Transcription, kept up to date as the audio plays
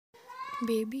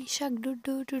Baby shark do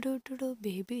do do do do do,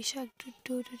 baby shark do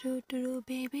do do do do do,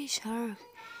 baby shark,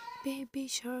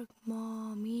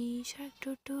 mommy shark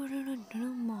do do do do do,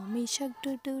 mommy shark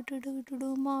do do do do do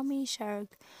do, mommy shark,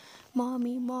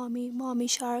 mommy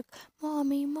shark,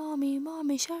 mommy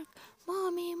shark,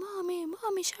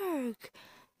 mommy shark.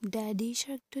 Daddy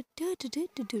shark do do do do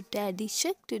do do, daddy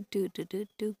shark do do do do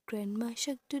do, grandma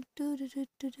shark do do do do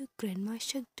do do, grandma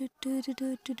shark do do do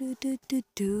do do do do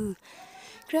do.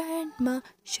 Grandma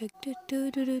shark do do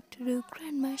do do do,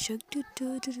 grandma shark do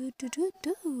do do do do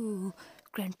do.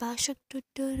 Grandpa shark do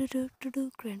do do do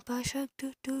do, grandpa shark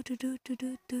do do do do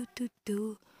do do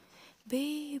do.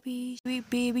 Baby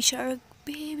shark,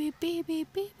 baby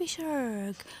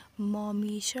shark.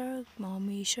 Mommy shark,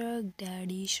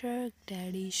 daddy shark,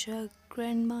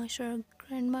 grandma shark,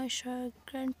 grandpa shark,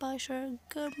 grandpa shark.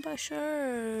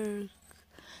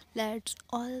 Let's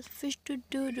all fish to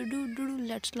do do do do.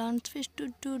 Let's learn fish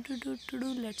to do do do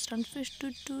do. Let's learn fish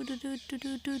to do do do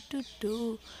do do do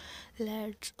do.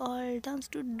 Let's all dance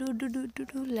to do do do do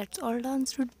do. Let's all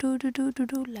dance to do do do do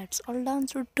do. Let's all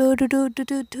dance to do do do do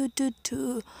do do do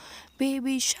do.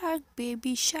 Baby shark,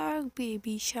 baby shark,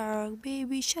 baby shark,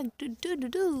 baby shark do do do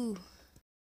do.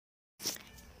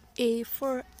 A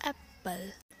for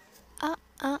apple.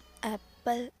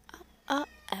 Apple.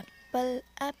 Apple,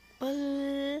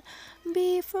 apple.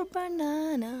 B for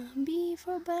banana, B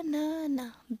for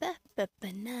banana,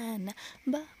 banana,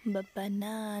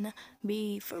 banana.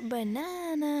 B for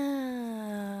banana.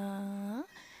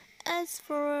 S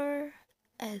for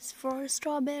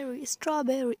strawberry,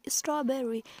 strawberry,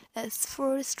 strawberry. S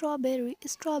for strawberry,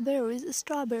 strawberries,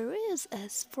 strawberries.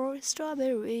 S for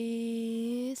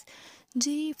strawberries.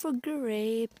 G for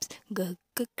grapes,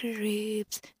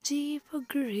 grapes. G for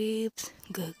grapes,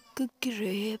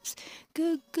 grapes,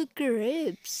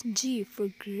 grapes. G for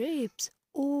grapes.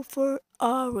 O for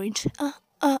orange,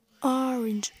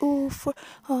 orange. O for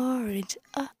orange,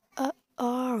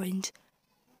 orange.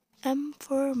 M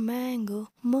for mango,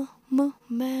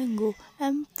 mango.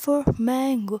 M for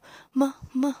mango,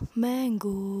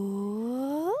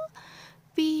 mango.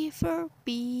 P for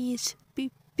peach,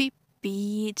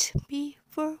 peach. P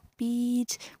for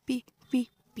peach, peach.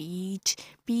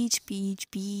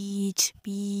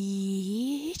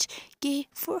 Peach. K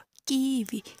for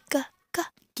kiwi,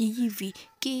 kiwi.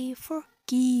 K for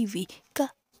kiwi,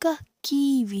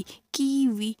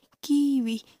 kiwi.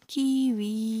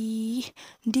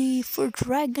 D for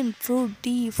dragon fruit,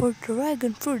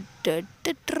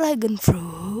 dragon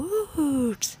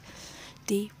fruits.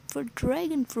 D for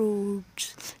dragon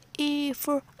fruits. A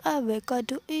for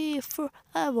avocado,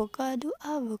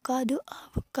 avocado.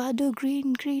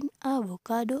 Green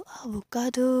avocado.